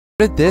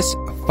Did this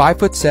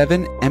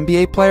 5'7"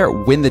 NBA player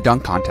win the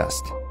dunk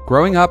contest?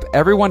 Growing up,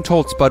 everyone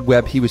told Spud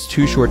Webb he was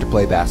too short to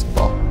play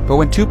basketball. But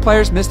when two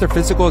players missed their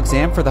physical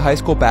exam for the high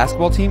school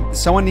basketball team,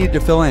 someone needed to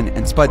fill in,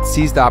 and Spud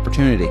seized the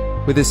opportunity.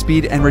 With his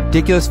speed and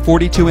ridiculous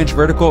 42-inch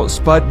vertical,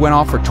 Spud went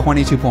off for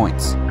 22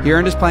 points. He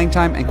earned his playing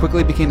time and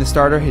quickly became the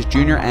starter his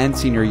junior and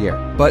senior year.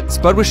 But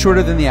Spud was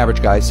shorter than the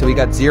average guy, so he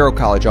got 0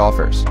 college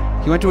offers.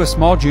 He went to a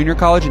small junior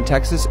college in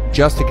Texas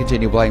just to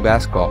continue playing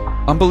basketball.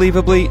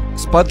 Unbelievably,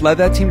 Spud led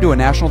that team to a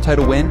national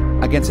title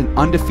win against an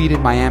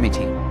undefeated Miami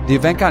team. The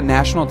event got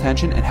national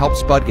attention and helped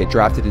Spud get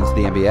drafted into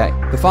the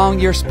NBA. The following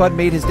year, Spud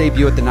made his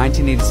debut at the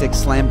 1986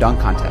 Slam Dunk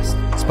Contest.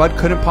 Spud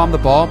couldn't palm the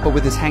ball, but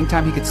with his hang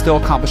time, he could still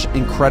accomplish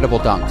incredible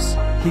dunks.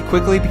 He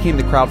quickly became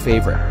the crowd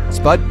favorite.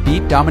 Spud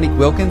beat Dominique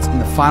Wilkins in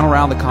the final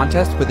round of the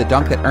contest with a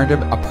dunk that earned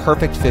him a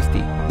perfect 50.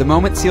 The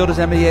moment sealed his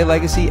NBA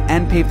legacy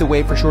and paved the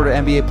way for shorter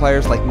NBA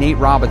players like Nate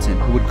Robinson,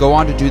 who would go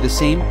on to do the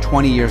same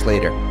 20 years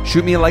later.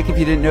 Shoot me a like if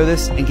you didn't know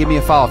this, and give me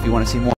a follow if you want to see more.